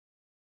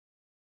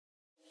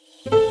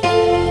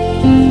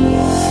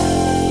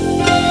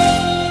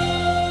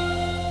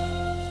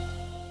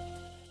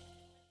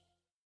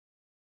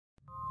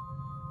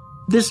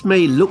This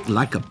may look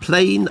like a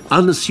plain,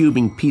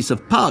 unassuming piece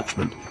of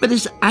parchment, but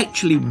it's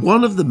actually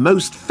one of the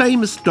most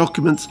famous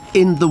documents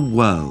in the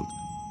world.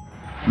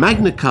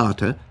 Magna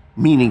Carta,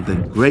 meaning the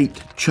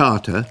Great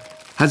Charter,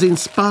 has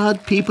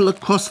inspired people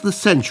across the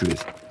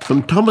centuries,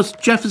 from Thomas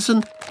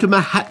Jefferson to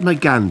Mahatma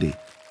Gandhi.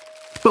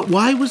 But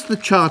why was the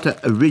Charter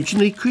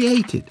originally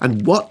created,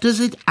 and what does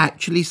it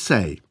actually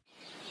say?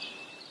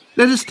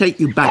 Let us take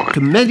you back to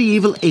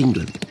medieval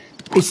England.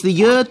 It's the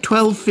year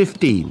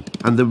 1215,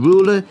 and the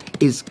ruler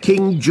is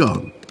King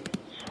John.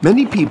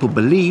 Many people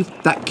believe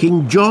that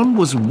King John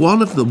was one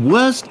of the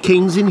worst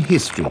kings in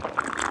history.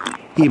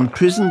 He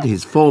imprisoned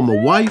his former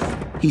wife,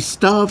 he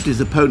starved his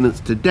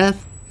opponents to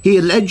death, he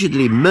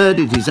allegedly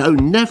murdered his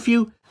own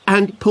nephew,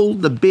 and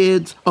pulled the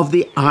beards of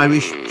the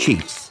Irish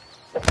chiefs.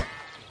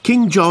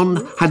 King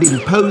John had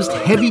imposed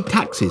heavy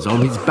taxes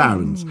on his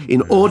barons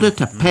in order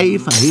to pay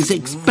for his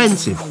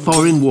expensive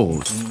foreign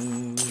wars.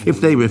 If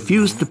they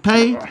refused to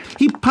pay,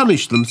 he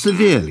punished them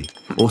severely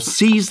or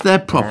seized their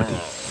property.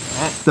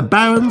 The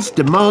barons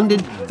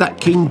demanded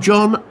that King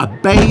John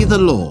obey the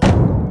law.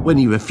 When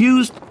he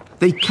refused,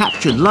 they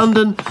captured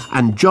London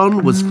and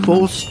John was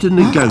forced to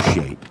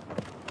negotiate.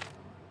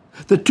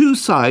 The two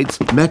sides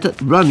met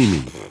at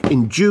Runnymede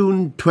in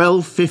June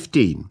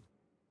 1215.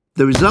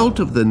 The result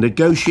of the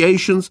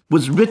negotiations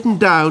was written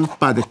down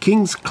by the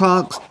king's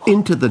clerks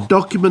into the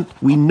document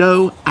we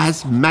know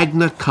as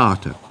Magna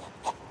Carta.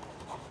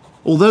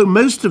 Although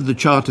most of the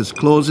Charter's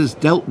clauses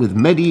dealt with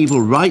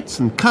medieval rights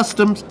and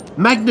customs,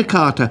 Magna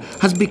Carta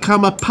has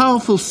become a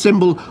powerful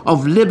symbol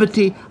of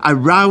liberty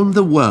around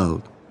the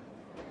world.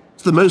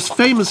 The most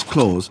famous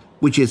clause,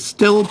 which is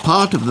still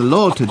part of the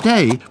law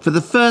today, for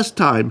the first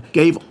time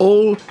gave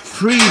all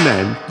free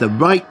men the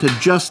right to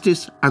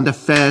justice and a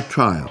fair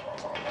trial.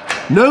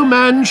 No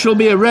man shall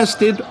be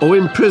arrested or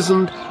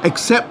imprisoned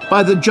except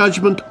by the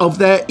judgment of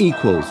their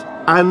equals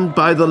and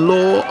by the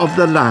law of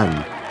the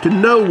land. To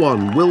no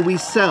one will we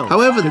sell.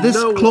 However, this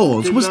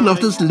clause was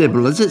not as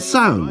liberal as it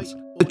sounds.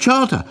 The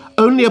Charter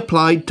only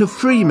applied to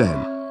free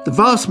men. The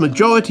vast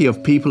majority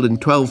of people in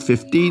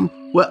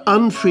 1215 were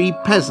unfree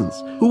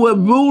peasants who were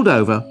ruled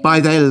over by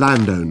their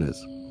landowners.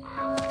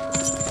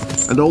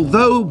 And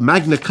although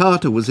Magna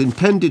Carta was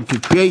intended to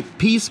create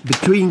peace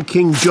between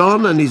King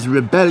John and his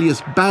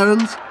rebellious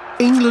barons,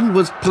 England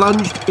was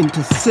plunged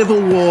into civil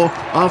war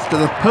after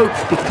the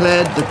Pope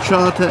declared the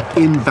Charter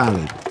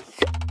invalid.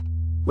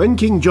 When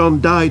King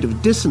John died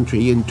of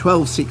dysentery in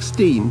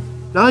 1216,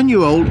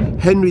 9-year-old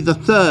Henry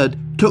III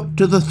took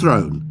to the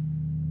throne.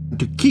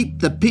 To keep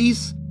the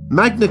peace,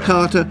 Magna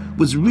Carta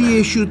was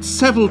reissued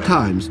several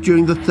times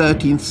during the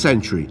 13th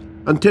century,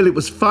 until it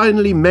was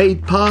finally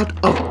made part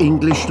of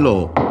English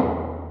law.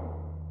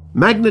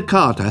 Magna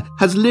Carta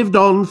has lived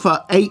on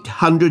for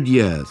 800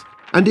 years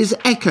and is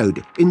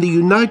echoed in the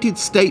United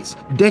States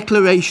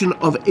Declaration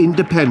of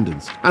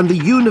Independence and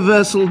the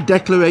Universal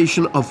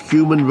Declaration of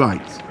Human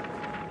Rights.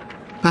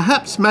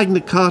 Perhaps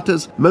Magna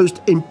Carta's most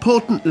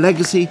important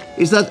legacy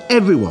is that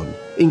everyone,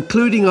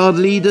 including our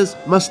leaders,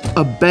 must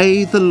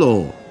obey the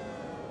law.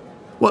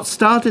 What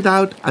started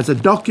out as a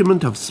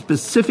document of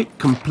specific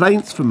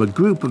complaints from a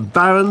group of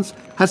barons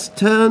has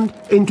turned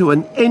into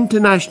an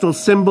international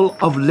symbol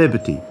of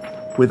liberty,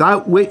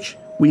 without which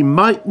we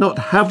might not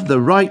have the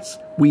rights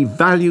we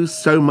value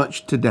so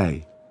much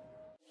today.